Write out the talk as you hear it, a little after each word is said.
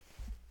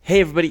Hey,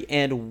 everybody,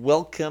 and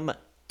welcome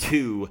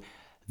to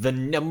the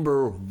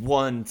number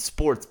one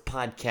sports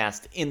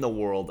podcast in the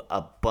world,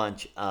 A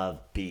Bunch of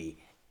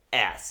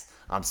BS.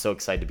 I'm so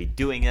excited to be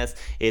doing this.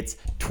 It's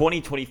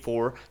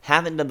 2024.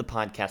 Haven't done the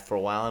podcast for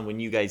a while, and when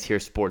you guys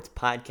hear sports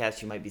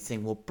podcast, you might be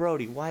saying, well,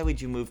 Brody, why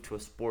would you move to a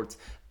sports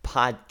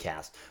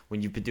podcast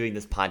when you've been doing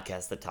this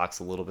podcast that talks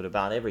a little bit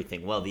about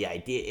everything? Well, the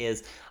idea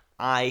is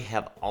I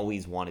have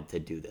always wanted to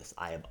do this.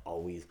 I have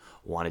always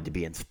wanted to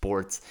be in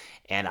sports,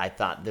 and I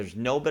thought there's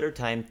no better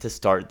time to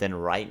start than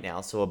right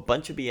now. So A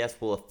Bunch of BS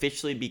will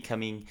officially be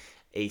becoming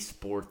a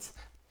sports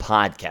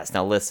podcast.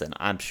 Now listen,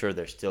 I'm sure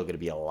there's still going to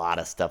be a lot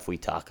of stuff we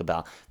talk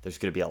about. There's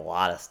going to be a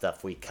lot of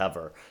stuff we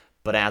cover.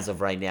 But as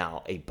of right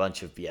now, A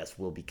Bunch of BS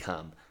will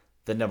become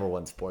the number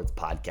one sports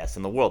podcast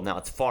in the world. Now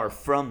it's far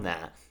from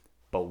that,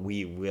 but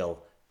we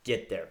will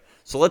get there.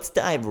 So let's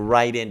dive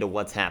right into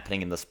what's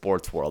happening in the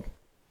sports world.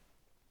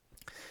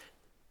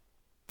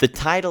 The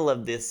title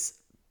of this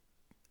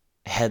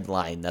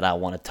headline that I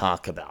want to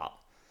talk about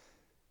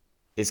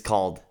is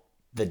called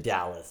The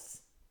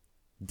Dallas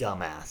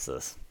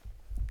Dumbasses.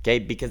 Okay,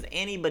 because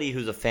anybody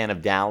who's a fan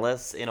of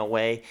Dallas, in a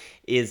way,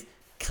 is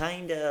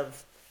kind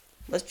of,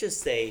 let's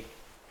just say,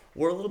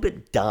 we're a little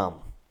bit dumb.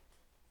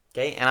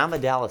 Okay, and I'm a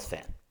Dallas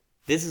fan.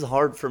 This is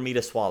hard for me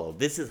to swallow.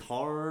 This is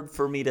hard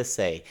for me to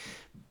say.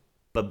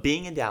 But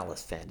being a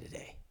Dallas fan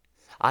today,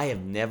 I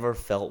have never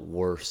felt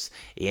worse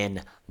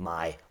in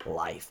my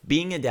life.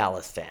 Being a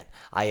Dallas fan,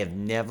 I have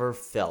never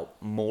felt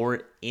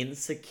more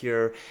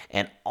insecure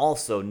and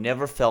also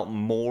never felt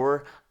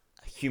more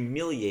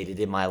humiliated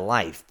in my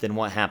life than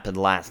what happened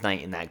last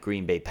night in that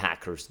Green Bay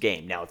Packers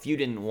game. Now, if you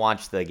didn't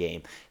watch the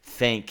game,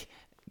 thank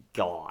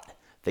God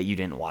that you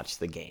didn't watch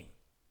the game,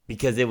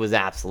 because it was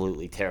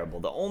absolutely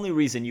terrible. The only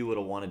reason you would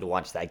have wanted to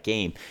watch that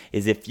game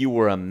is if you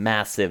were a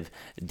massive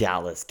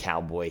Dallas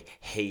Cowboy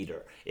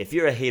hater. If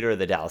you're a hater of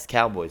the Dallas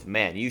Cowboys,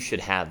 man, you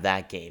should have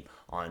that game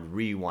on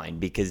rewind,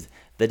 because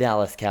the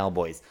Dallas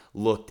Cowboys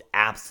looked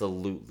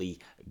absolutely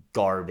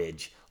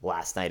garbage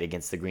last night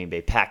against the Green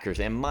Bay Packers.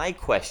 And my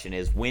question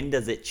is, when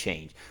does it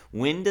change?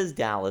 When does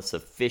Dallas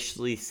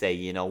officially say,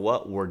 you know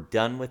what, we're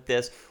done with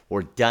this,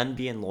 we're done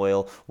being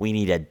loyal, we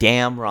need a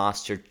damn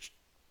roster,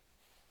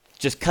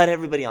 just cut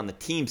everybody on the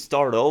team,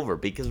 start over?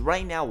 Because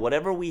right now,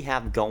 whatever we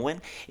have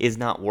going is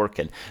not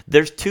working.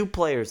 There's two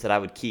players that I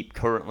would keep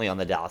currently on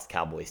the Dallas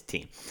Cowboys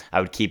team. I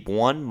would keep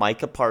one,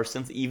 Micah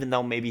Parsons, even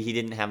though maybe he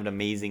didn't have an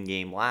amazing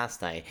game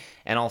last night,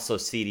 and also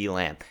CeeDee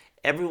Lamb.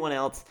 Everyone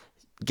else,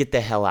 get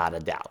the hell out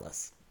of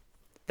Dallas.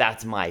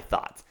 That's my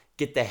thoughts.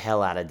 Get the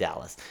hell out of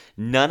Dallas.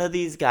 None of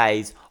these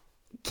guys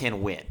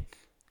can win.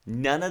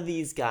 None of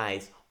these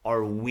guys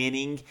are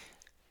winning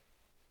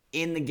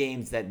in the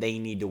games that they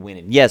need to win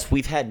in. Yes,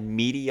 we've had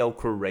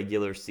mediocre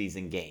regular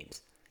season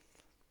games.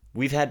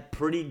 We've had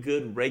pretty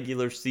good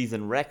regular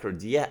season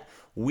records, yet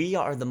we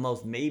are the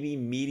most maybe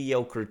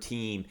mediocre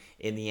team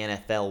in the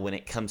NFL when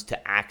it comes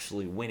to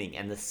actually winning.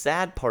 And the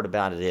sad part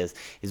about it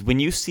is when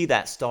you see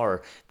that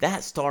star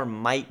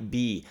might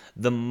be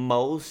the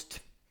most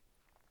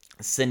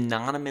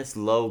synonymous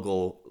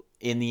logo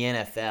in the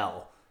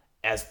NFL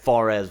as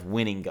far as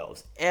winning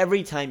goes.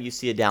 Every time you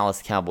see a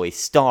Dallas Cowboys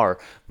star,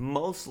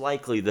 most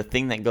likely the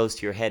thing that goes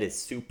to your head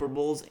is Super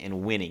Bowls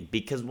and winning,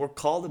 because we're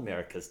called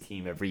America's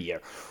team every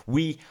year.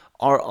 We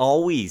are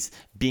always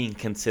being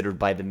considered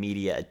by the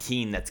media a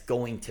team that's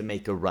going to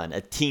make a run,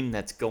 a team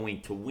that's going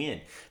to win.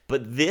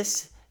 But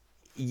this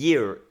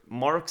year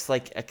marks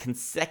like a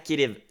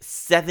consecutive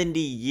 70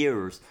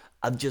 years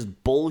of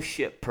just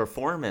bullshit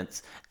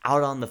performance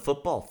out on the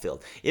football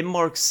field. It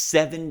marks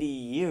 70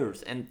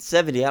 years. And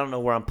 70, I don't know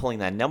where I'm pulling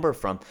that number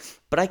from,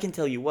 but I can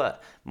tell you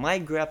what, my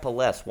grandpa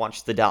Les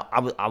watched the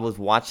Dallas. I was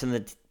watching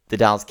the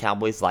Dallas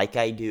Cowboys like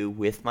I do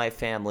with my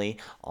family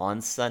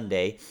on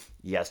Sunday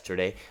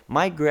yesterday.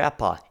 My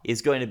grandpa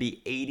is going to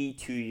be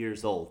 82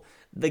 years old.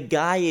 The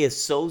guy is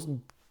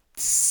so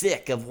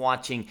sick of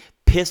watching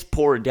piss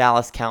poor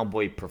Dallas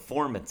Cowboy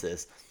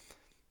performances.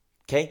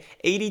 Okay,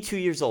 82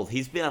 years old.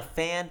 He's been a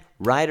fan,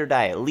 ride or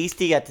die. At least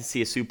he got to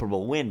see a Super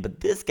Bowl win. But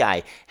this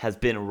guy has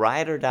been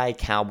ride or die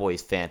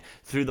Cowboys fan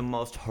through the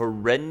most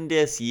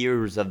horrendous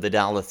years of the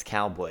Dallas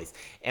Cowboys.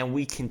 And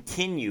we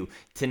continue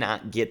to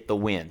not get the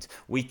wins.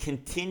 We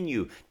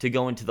continue to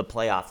go into the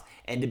playoffs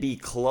and to be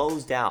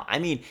closed out. I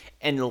mean,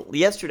 and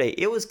yesterday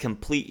it was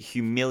complete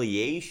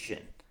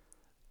humiliation.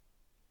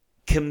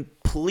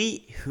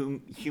 Complete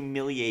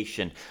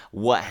humiliation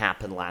what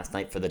happened last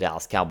night for the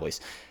Dallas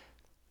Cowboys.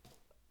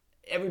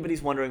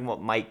 Everybody's wondering what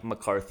Mike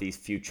McCarthy's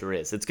future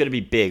is. It's going to be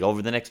big.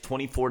 Over the next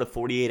 24 to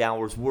 48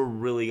 hours, we're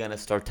really going to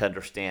start to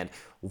understand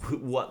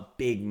what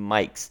Big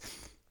Mike's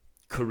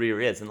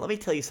career is. And let me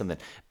tell you something.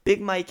 Big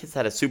Mike has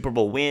had a Super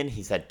Bowl win.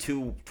 He's had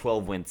 2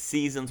 12-win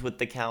seasons with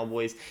the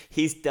Cowboys.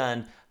 He's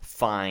done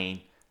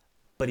fine,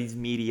 but he's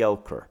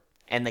mediocre.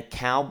 And the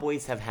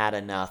Cowboys have had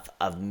enough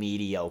of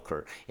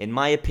mediocre. In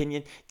my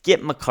opinion,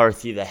 get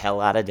McCarthy the hell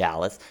out of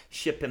Dallas.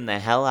 Ship him the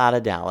hell out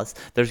of Dallas.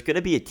 There's going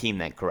to be a team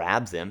that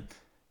grabs him.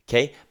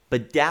 Okay,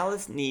 But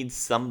Dallas needs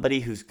somebody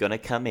who's going to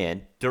come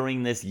in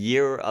during this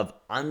year of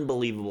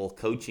unbelievable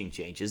coaching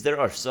changes. There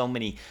are so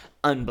many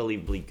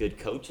unbelievably good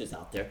coaches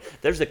out there.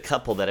 There's a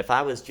couple that if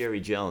I was Jerry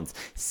Jones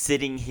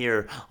sitting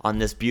here on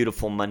this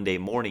beautiful Monday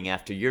morning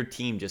after your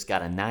team just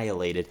got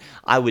annihilated,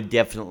 I would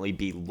definitely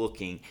be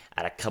looking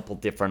at a couple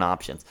different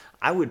options.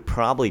 I would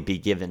probably be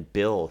giving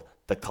Bill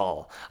the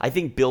call. I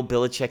think Bill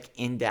Belichick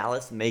in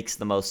Dallas makes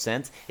the most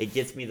sense. It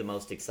gets me the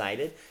most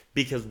excited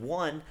because,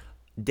 one,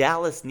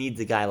 Dallas needs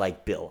a guy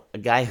like Bill, a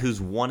guy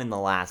who's won in the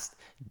last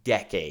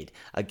decade,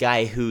 a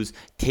guy who's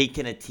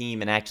taken a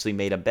team and actually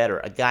made them better,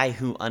 a guy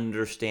who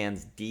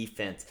understands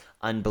defense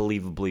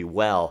unbelievably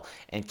well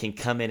and can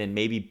come in and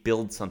maybe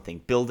build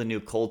something, build a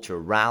new culture,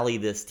 rally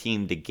this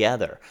team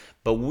together.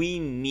 But we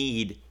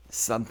need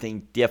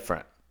something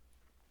different.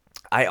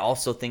 I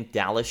also think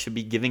Dallas should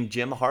be giving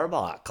Jim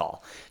Harbaugh a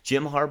call.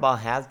 Jim Harbaugh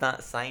has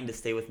not signed to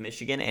stay with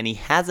Michigan, and he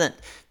hasn't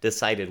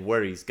decided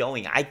where he's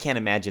going. I can't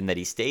imagine that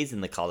he stays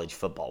in the college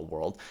football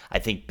world. I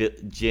think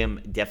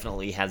Jim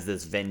definitely has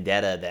this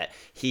vendetta that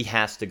he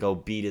has to go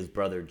beat his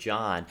brother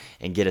John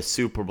and get a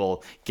Super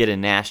Bowl, get a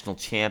national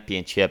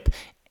championship.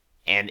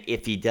 And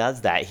if he does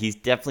that, he's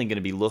definitely going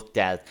to be looked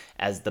at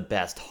as the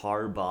best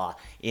Harbaugh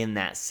in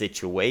that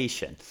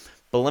situation.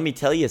 But let me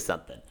tell you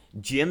something.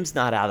 Jim's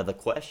not out of the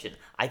question.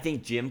 I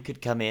think Jim could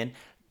come in,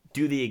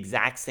 do the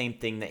exact same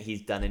thing that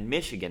he's done in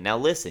Michigan. Now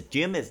listen,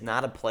 Jim is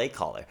not a play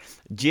caller.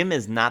 Jim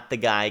is not the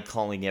guy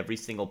calling every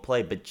single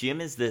play, but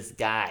Jim is this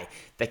guy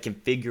that can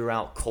figure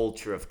out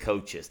culture of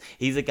coaches.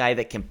 He's a guy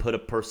that can put a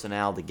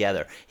personnel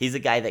together. He's a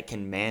guy that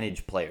can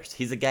manage players.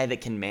 He's a guy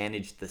that can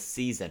manage the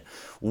season.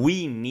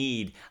 We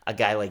need a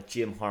guy like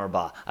Jim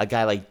Harbaugh, a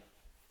guy like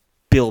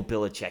Bill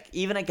Belichick,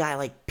 even a guy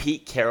like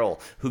Pete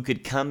Carroll who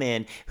could come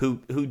in, who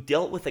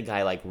dealt with a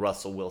guy like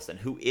Russell Wilson,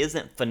 who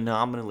isn't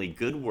phenomenally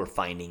good, we're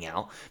finding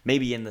out,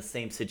 maybe in the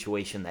same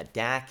situation that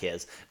Dak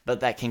is,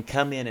 but that can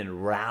come in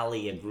and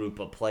rally a group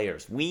of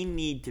players. We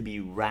need to be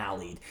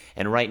rallied,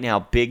 and right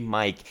now Big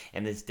Mike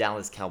and this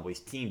Dallas Cowboys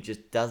team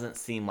just doesn't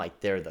seem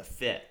like they're the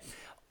fit.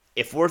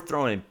 If we're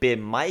throwing Big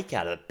Mike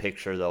out of the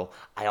picture, though,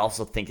 I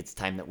also think it's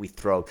time that we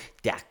throw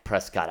Dak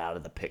Prescott out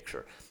of the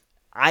picture.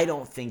 I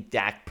don't think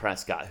Dak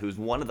Prescott, who's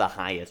one of the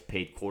highest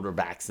paid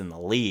quarterbacks in the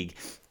league,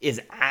 is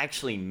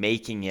actually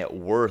making it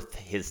worth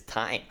his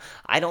time.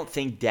 I don't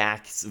think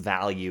Dak's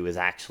value is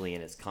actually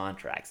in his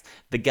contracts.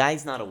 The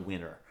guy's not a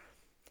winner.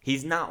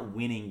 He's not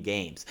winning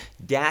games.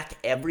 Dak,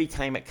 every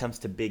time it comes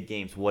to big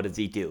games, what does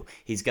he do?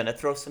 He's going to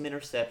throw some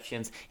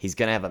interceptions, he's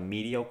going to have a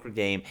mediocre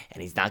game, and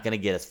he's not going to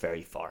get us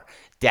very far.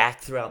 Dak,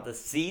 throughout the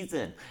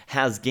season,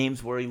 has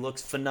games where he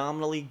looks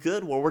phenomenally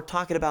good, where we're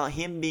talking about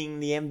him being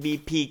the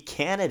MVP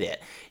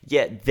candidate.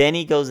 Yet then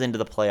he goes into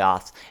the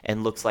playoffs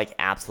and looks like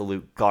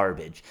absolute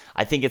garbage.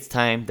 I think it's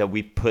time that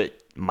we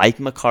put Mike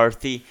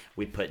McCarthy,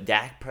 we put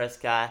Dak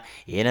Prescott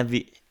in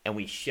and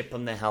we ship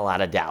him the hell out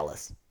of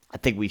Dallas. I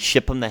think we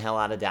ship him the hell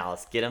out of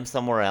Dallas, get him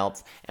somewhere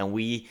else, and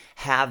we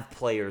have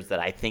players that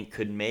I think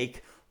could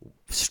make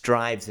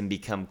strides and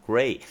become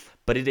great.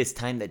 But it is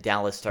time that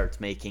Dallas starts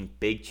making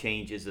big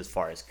changes as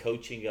far as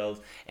coaching goes,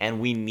 and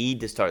we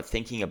need to start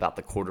thinking about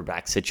the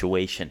quarterback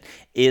situation.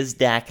 Is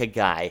Dak a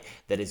guy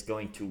that is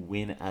going to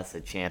win us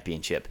a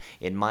championship?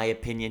 In my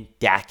opinion,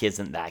 Dak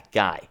isn't that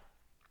guy.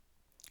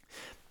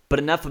 But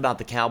enough about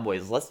the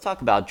Cowboys. Let's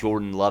talk about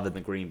Jordan Love and the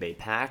Green Bay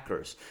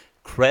Packers.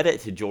 Credit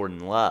to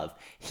Jordan Love.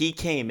 He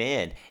came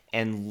in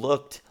and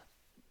looked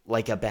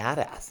like a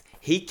badass.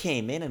 He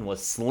came in and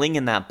was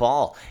slinging that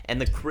ball.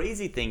 And the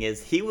crazy thing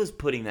is, he was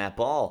putting that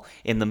ball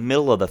in the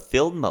middle of the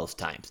field most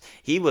times.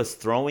 He was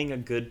throwing a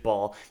good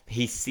ball.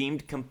 He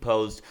seemed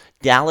composed.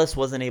 Dallas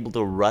wasn't able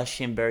to rush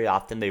him very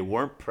often. They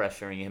weren't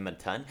pressuring him a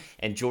ton.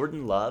 And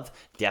Jordan Love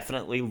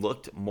definitely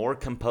looked more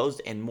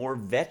composed and more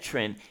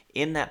veteran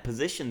in that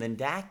position than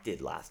Dak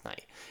did last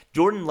night.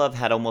 Jordan Love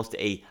had almost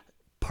a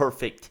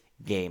perfect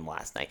game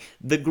last night.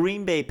 The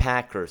Green Bay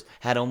Packers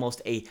had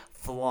almost a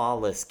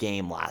flawless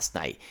game last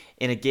night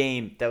in a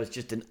game that was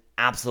just an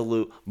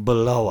absolute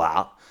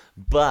blowout.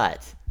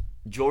 But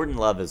Jordan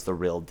Love is the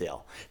real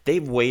deal.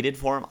 They've waited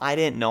for him. I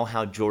didn't know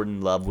how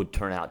Jordan Love would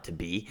turn out to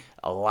be.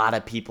 A lot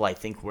of people, I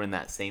think, were in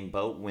that same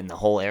boat when the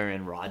whole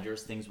Aaron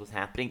Rodgers things was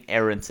happening.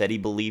 Aaron said he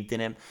believed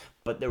in him,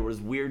 but there was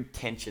weird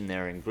tension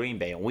there in Green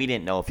Bay, and we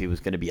didn't know if he was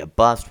going to be a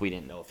bust. We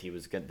didn't know if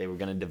they were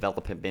going to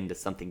develop him into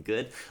something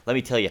good. Let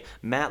me tell you,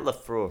 Matt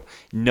LaFleur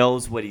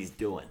knows what he's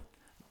doing.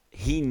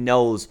 He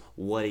knows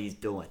what he's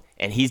doing,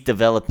 and he's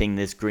developing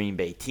this Green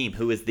Bay team,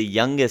 who is the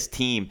youngest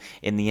team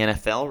in the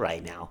NFL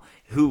right now,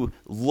 who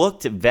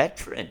looked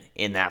veteran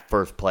in that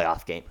first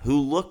playoff game, who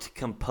looked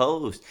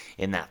composed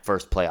in that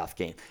first playoff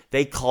game.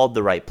 They called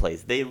the right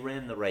plays. They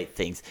ran the right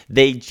things.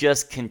 They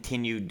just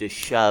continued to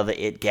shove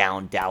it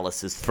down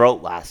Dallas's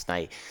throat last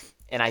night.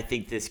 And I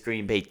think this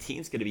Green Bay team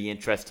is going to be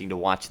interesting to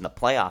watch in the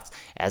playoffs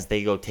as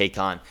they go take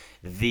on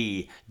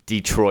the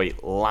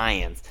Detroit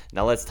Lions.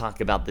 Now let's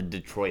talk about the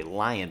Detroit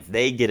Lions.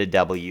 They get a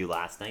W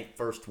last night.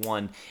 First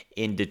one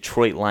in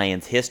Detroit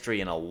Lions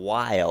history in a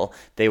while.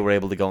 They were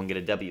able to go and get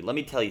a W. Let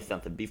me tell you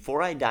something.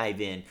 Before I dive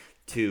in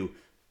to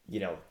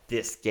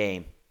this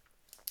game,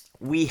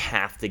 we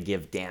have to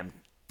give Dan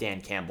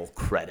Campbell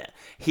credit.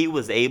 He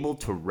was able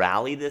to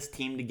rally this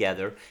team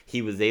together.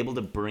 He was able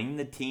to bring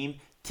the team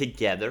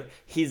together.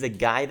 He's a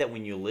guy that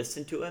when you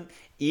listen to him,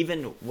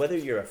 even whether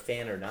you're a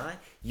fan or not,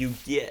 you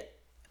get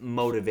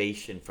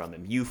motivation from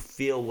him. You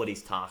feel what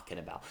he's talking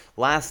about.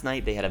 Last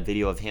night they had a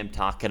video of him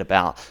talking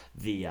about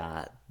the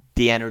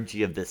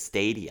energy of the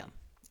stadium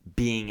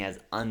being as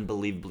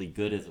unbelievably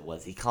good as it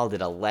was. He called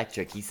it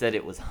electric. He said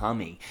it was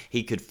humming.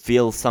 He could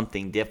feel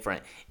something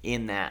different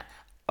in that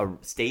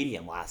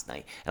stadium last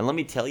night. And let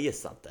me tell you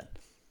something.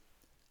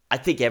 I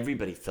think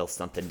everybody feels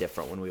something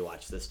different when we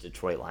watch this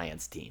Detroit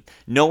Lions team.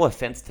 No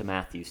offense to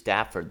Matthew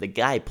Stafford. The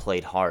guy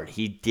played hard.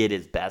 He did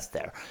his best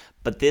there.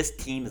 But this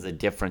team is a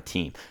different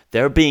team.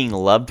 They're being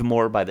loved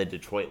more by the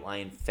Detroit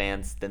Lions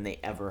fans than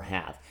they ever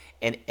have.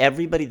 And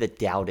everybody that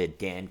doubted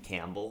Dan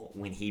Campbell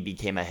when he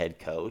became a head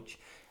coach,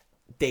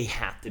 they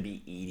have to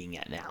be eating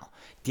it now.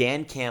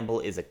 Dan Campbell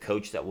is a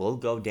coach that will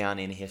go down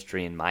in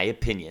history, in my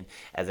opinion,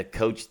 as a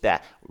coach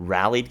that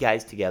rallied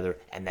guys together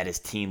and that his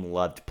team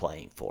loved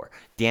playing for.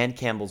 Dan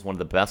Campbell's one of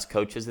the best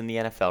coaches in the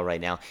NFL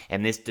right now,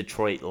 and this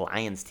Detroit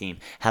Lions team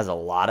has a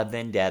lot of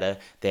vendetta.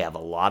 They have a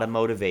lot of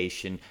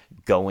motivation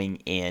going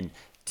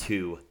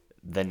into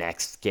the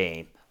next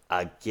game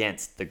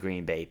against the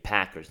Green Bay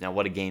Packers. Now,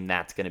 what a game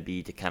that's going to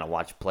be to kind of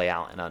watch play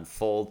out and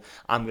unfold.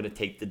 I'm going to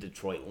take the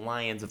Detroit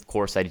Lions, of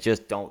course. I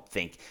just don't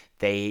think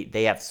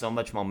they have so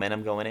much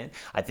momentum going in.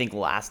 I think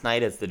last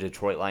night as the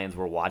Detroit Lions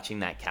were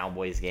watching that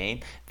Cowboys game,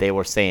 they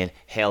were saying,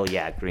 hell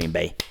yeah, Green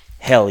Bay.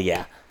 Hell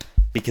yeah.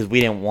 Because we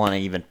didn't want to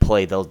even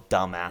play those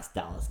dumbass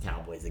Dallas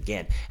Cowboys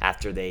again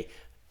after they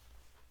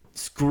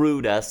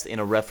screwed us in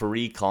a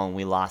referee call and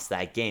we lost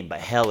that game. But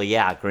hell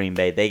yeah, Green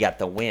Bay, they got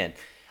the win.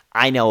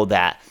 I know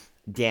that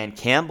Dan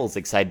Campbell's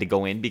excited to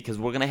go in because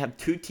we're going to have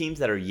two teams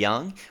that are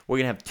young. We're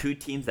going to have two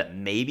teams that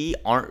maybe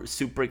aren't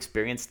super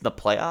experienced in the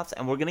playoffs,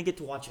 and we're going to get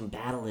to watch them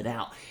battle it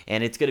out.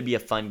 And it's going to be a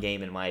fun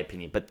game, in my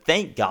opinion. But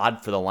thank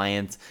God for the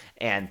Lions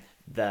and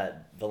the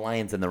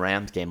Lions and the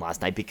Rams game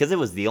last night because it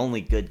was the only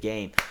good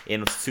game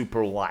in a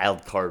super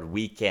wild card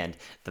weekend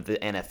that the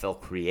NFL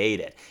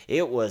created.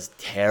 It was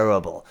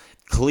terrible.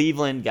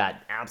 Cleveland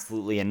got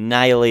absolutely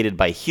annihilated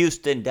by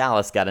Houston.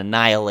 Dallas got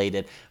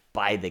annihilated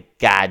by the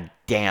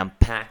goddamn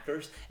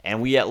Packers. And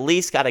we at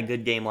least got a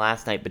good game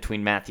last night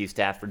between Matthew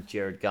Stafford,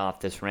 Jared Goff,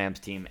 this Rams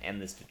team,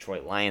 and this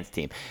Detroit Lions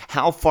team.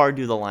 How far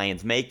do the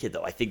Lions make it,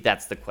 though? I think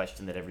that's the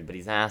question that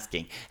everybody's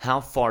asking.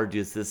 How far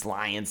does this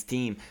Lions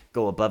team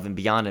go above and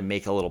beyond and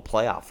make a little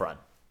playoff run?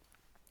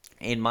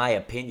 In my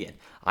opinion,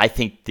 I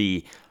think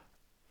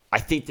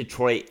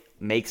Detroit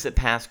makes it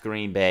past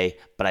Green Bay,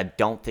 but I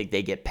don't think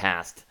they get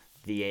past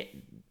the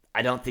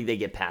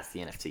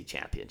NFC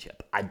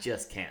Championship. I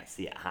just can't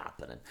see it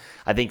happening.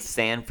 I think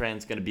San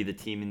Fran's going to be the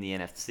team in the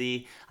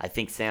NFC. I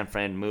think San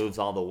Fran moves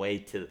all the way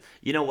to,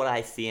 what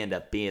I see end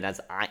up being,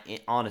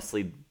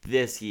 honestly,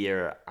 this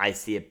year, I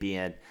see it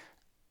being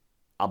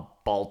a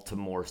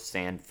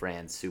Baltimore-San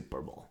Fran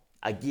Super Bowl.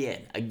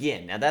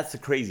 Again. Now, that's the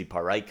crazy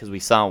part, right? Because we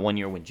saw one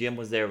year when Jim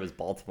was there, it was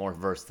Baltimore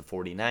versus the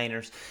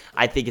 49ers.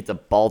 I think it's a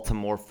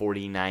Baltimore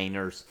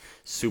 49ers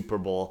Super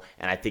Bowl,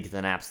 and I think it's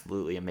an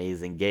absolutely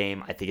amazing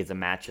game. I think it's a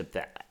matchup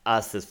that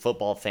us as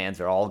football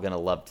fans are all going to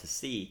love to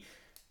see.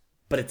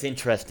 But it's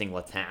interesting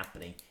what's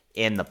happening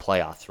in the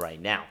playoffs right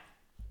now.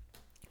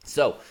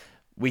 So,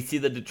 we see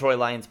the Detroit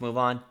Lions move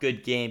on.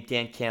 Good game.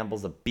 Dan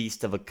Campbell's a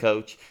beast of a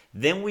coach.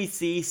 Then we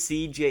see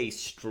C.J.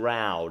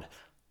 Stroud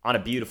on a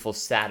beautiful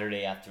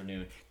Saturday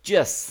afternoon,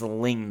 just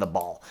sling the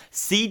ball.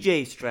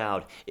 C.J.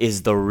 Stroud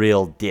is the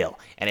real deal.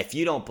 And if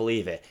you don't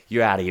believe it,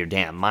 you're out of your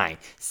damn mind.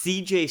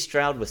 C.J.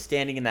 Stroud was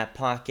standing in that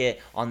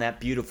pocket on that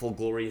beautiful,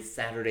 glorious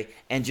Saturday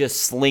and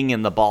just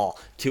slinging the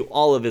ball to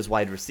all of his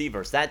wide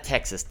receivers. That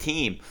Texas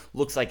team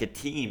looks like a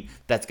team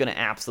that's going to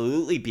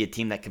absolutely be a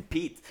team that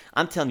competes.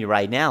 I'm telling you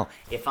right now,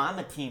 if I'm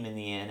a team in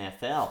the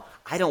NFL,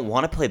 I don't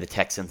want to play the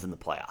Texans in the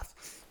playoffs.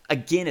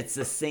 Again, it's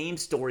the same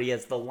story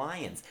as the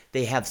Lions.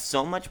 They have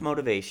so much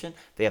motivation.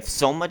 They have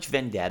so much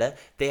vendetta.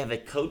 They have a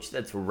coach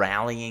that's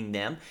rallying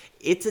them.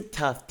 It's a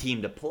tough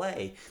team to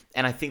play.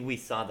 And I think we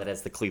saw that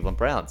as the Cleveland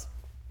Browns.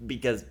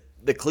 Because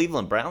the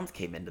Cleveland Browns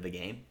came into the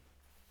game.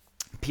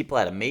 People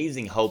had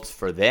amazing hopes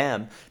for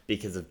them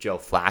because of Joe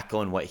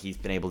Flacco and what he's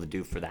been able to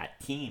do for that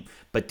team.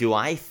 But do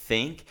I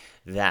think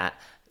that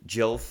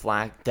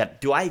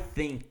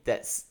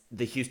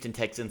the Houston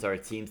Texans are a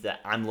team that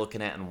I'm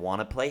looking at and want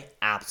to play?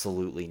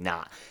 Absolutely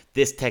not.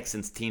 This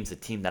Texans team's a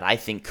team that I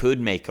think could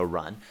make a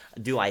run.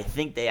 Do I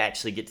think they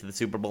actually get to the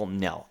Super Bowl?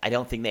 No. I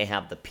don't think they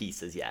have the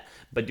pieces yet.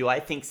 But do I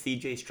think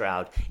C.J.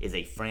 Stroud is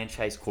a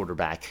franchise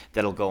quarterback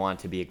that'll go on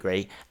to be a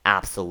great?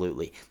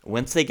 Absolutely.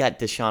 Once they got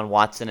Deshaun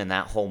Watson and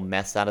that whole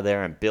mess out of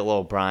there and Bill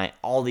O'Brien,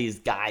 all these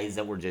guys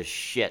that were just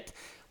shit,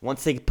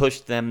 once they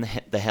pushed them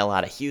the hell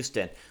out of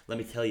Houston, let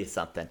me tell you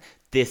something.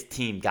 This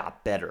team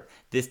got better.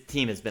 This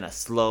team has been a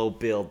slow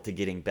build to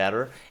getting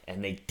better,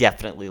 and they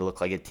definitely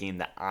look like a team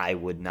that I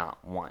would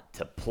not want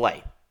to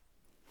play.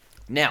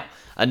 Now,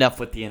 enough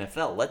with the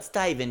NFL. Let's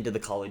dive into the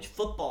college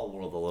football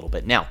world a little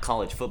bit. Now,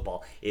 college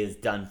football is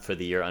done for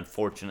the year.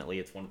 Unfortunately,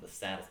 it's one of the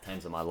saddest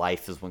times of my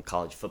life is when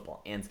college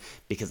football ends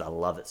because I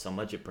love it so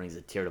much. It brings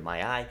a tear to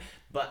my eye.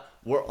 But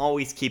we're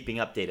always keeping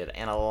updated,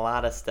 and a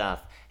lot of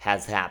stuff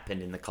has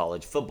happened in the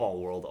college football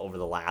world over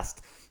the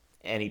last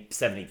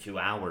 72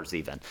 hours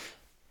even.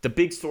 The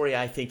big story,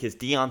 I think, is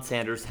Deion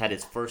Sanders had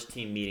his first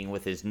team meeting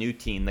with his new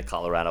team, the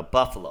Colorado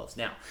Buffaloes.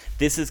 Now,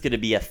 this is going to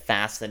be a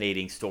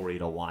fascinating story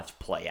to watch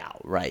play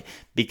out, right?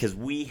 Because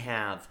we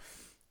have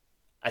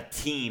a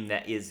team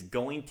that is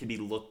going to be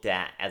looked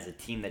at as a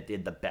team that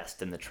did the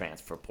best in the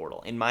transfer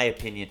portal. In my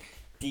opinion,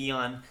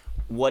 Deion,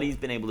 what he's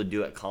been able to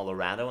do at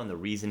Colorado, and the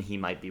reason he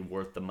might be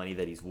worth the money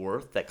that he's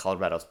worth, that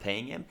Colorado's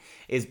paying him,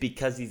 is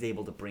because he's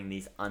able to bring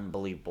these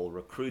unbelievable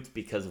recruits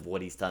because of what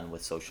he's done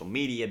with social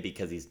media,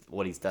 because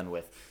what he's done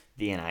with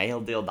the NIL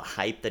deal, the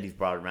hype that he's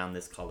brought around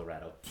this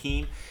Colorado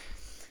team.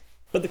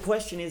 But the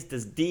question is,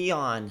 does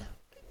Deion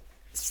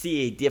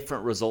see a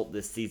different result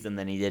this season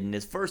than he did in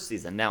his first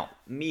season? Now,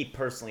 me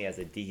personally as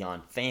a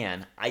Deion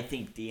fan, I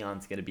think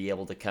Deion's going to be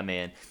able to come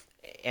in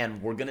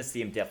and we're going to see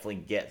him definitely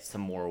get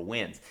some more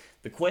wins.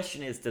 The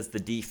question is, does the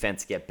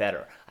defense get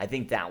better? I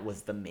think that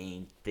was the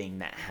main thing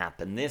that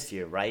happened this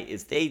year, right?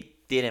 Is they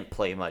didn't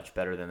play much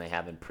better than they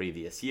have in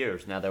previous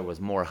years. Now, there was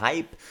more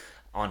hype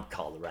on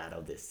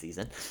Colorado this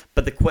season.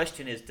 But the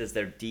question is, does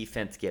their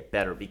defense get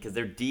better? Because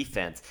their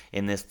defense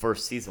in this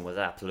first season was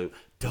absolute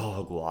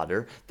dog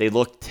water. They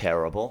looked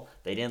terrible.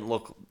 They didn't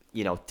look,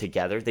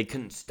 together. They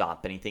couldn't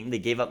stop anything. They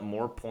gave up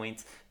more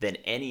points than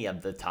any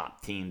of the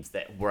top teams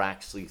that we're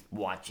actually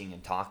watching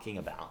and talking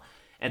about.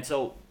 And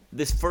so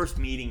this first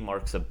meeting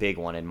marks a big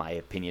one, in my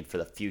opinion, for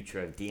the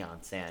future of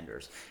Deion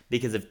Sanders.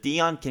 Because if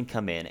Deion can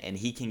come in and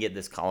he can get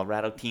this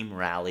Colorado team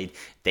rallied,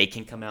 they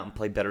can come out and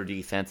play better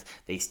defense.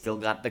 They still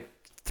got the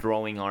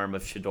throwing arm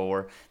of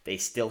Shador. They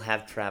still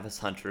have Travis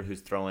Hunter,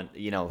 who's throwing,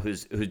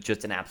 who's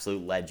just an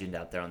absolute legend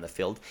out there on the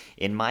field.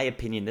 In my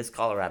opinion, this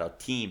Colorado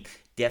team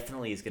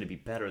definitely is going to be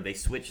better. They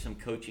switched some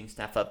coaching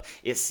staff up.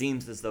 It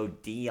seems as though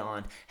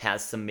Deion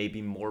has some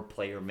maybe more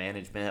player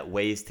management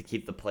ways to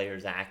keep the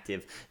players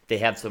active. They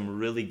have some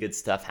really good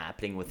stuff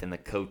happening within the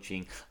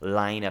coaching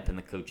lineup and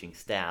the coaching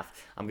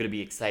staff. I'm going to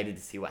be excited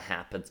to see what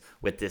happens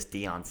with this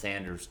Deion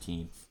Sanders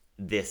team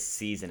this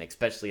season,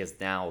 especially as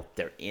now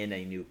they're in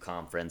a new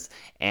conference,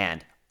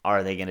 and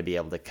are they going to be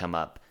able to come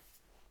out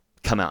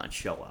and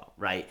show out,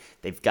 right?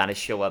 They've got to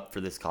show up for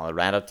this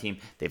Colorado team.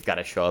 They've got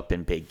to show up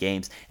in big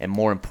games, and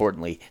more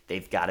importantly,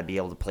 they've got to be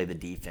able to play the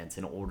defense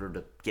in order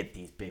to get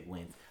these big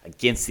wins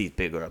against these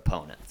bigger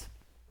opponents.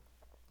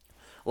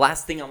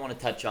 Last thing I want to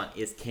touch on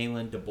is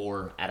Kalen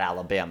DeBoer at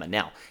Alabama.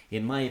 Now,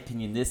 in my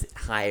opinion, this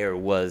hire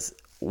was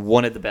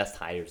one of the best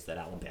hires that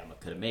Alabama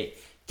could have made.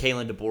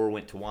 Kalen DeBoer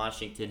went to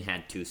Washington,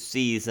 had 2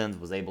 seasons,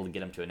 was able to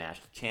get him to a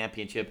national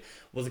championship,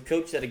 was a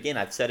coach that, again,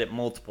 I've said it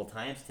multiple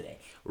times today,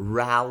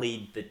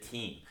 rallied the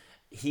team.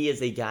 He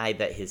is a guy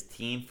that his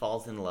team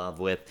falls in love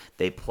with.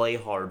 They play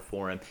hard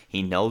for him.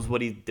 He knows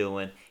what he's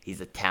doing.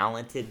 He's a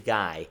talented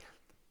guy.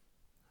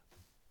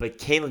 But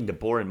Kalen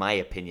DeBoer, in my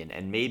opinion,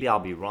 and maybe I'll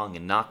be wrong,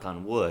 and knock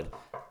on wood,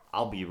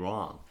 I'll be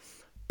wrong.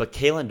 But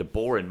Kalen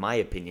DeBoer, in my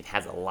opinion,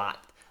 has a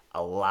lot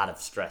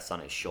of stress on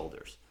his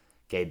shoulders.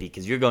 Okay,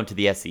 because you're going to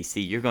the SEC,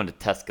 you're going to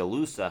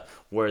Tuscaloosa,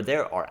 where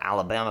there are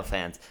Alabama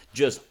fans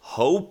just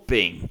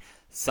hoping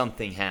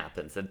something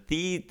happens. And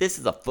this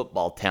is a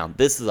football town.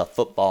 This is a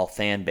football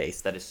fan base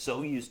that is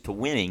so used to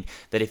winning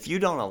that if you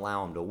don't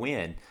allow them to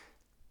win,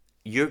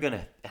 you're going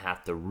to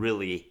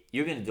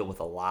deal with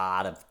a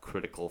lot of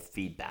critical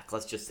feedback.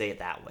 Let's just say it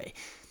that way.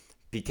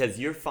 Because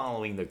you're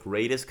following the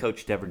greatest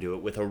coach to ever do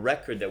it with a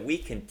record that we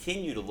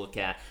continue to look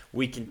at,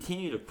 we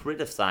continue to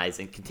criticize,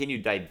 and continue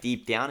to dive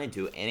deep down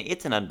into, and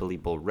it's an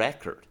unbelievable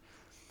record.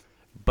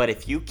 But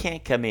if you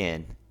can't come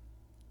in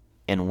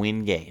and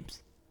win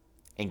games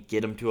and get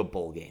them to a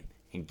bowl game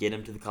and get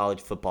them to the college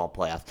football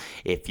playoffs,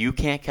 if you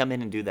can't come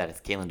in and do that as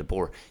Kalen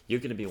DeBoer, you're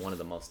going to be one of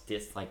the most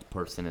disliked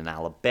person in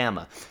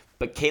Alabama.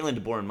 But Kalen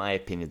DeBoer, in my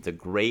opinion, is a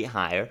great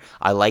hire.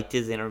 I liked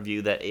his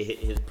interview,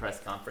 his press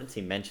conference.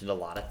 He mentioned a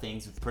lot of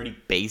things. It's a pretty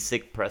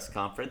basic press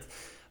conference.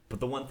 But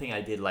the one thing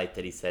I did like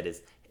that he said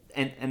is,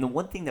 and the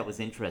one thing that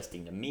was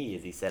interesting to me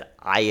is he said,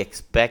 I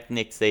expect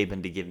Nick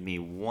Saban to give me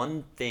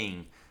one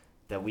thing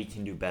that we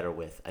can do better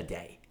with a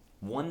day.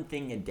 One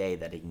thing a day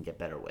that he can get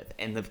better with.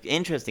 And the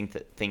interesting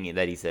thing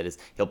that he said is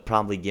he'll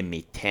probably give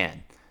me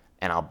 10,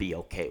 and I'll be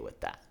okay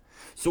with that.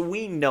 So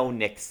we know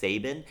Nick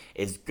Saban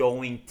is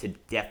going to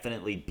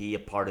definitely be a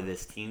part of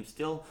this team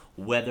still,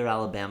 whether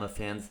Alabama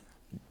fans,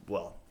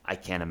 well, I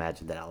can't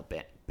imagine that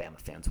Alabama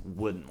fans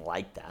wouldn't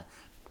like that.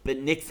 But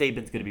Nick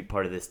Saban's going to be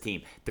part of this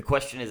team. The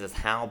question is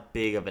how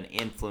big of an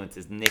influence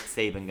is Nick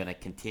Saban going to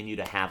continue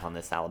to have on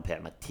this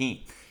Alabama team?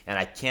 And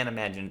I can't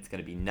imagine it's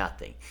going to be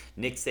nothing.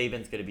 Nick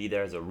Saban's going to be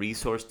there as a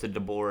resource to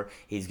DeBoer.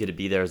 He's going to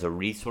be there as a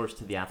resource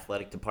to the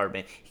athletic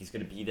department. He's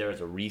going to be there as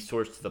a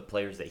resource to the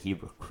players that he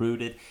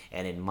recruited.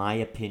 And in my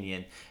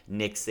opinion,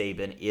 Nick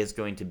Saban is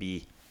going to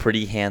be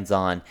pretty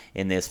hands-on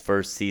in this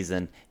first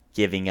season,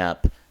 giving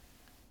up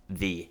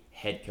the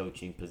head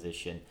coaching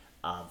position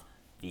of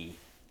the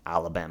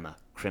Alabama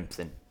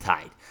Crimson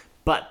Tide.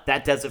 But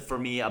that does it for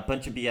me. A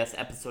Bunch of BS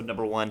episode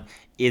number 1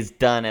 is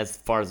done as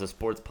far as the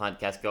sports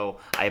podcast go.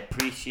 I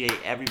appreciate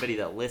everybody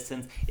that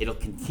listens. It'll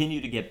continue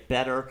to get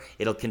better.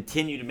 It'll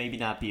continue to maybe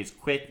not be as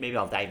quick. Maybe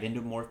I'll dive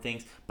into more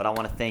things. But I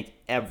want to thank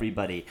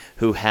everybody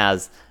who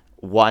has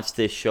watched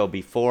this show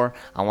before.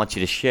 I want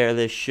you to share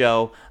this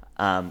show.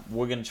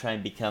 We're going to try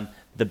and become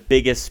the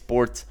biggest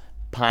sports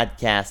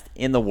podcast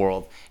in the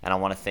world. And I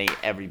want to thank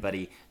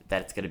everybody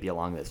that it's going to be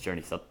along this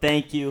journey. So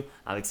thank you.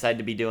 I'm excited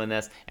to be doing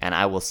this, and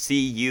I will see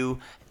you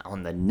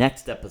on the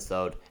next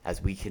episode as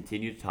we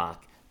continue to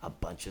talk a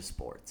bunch of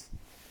sports.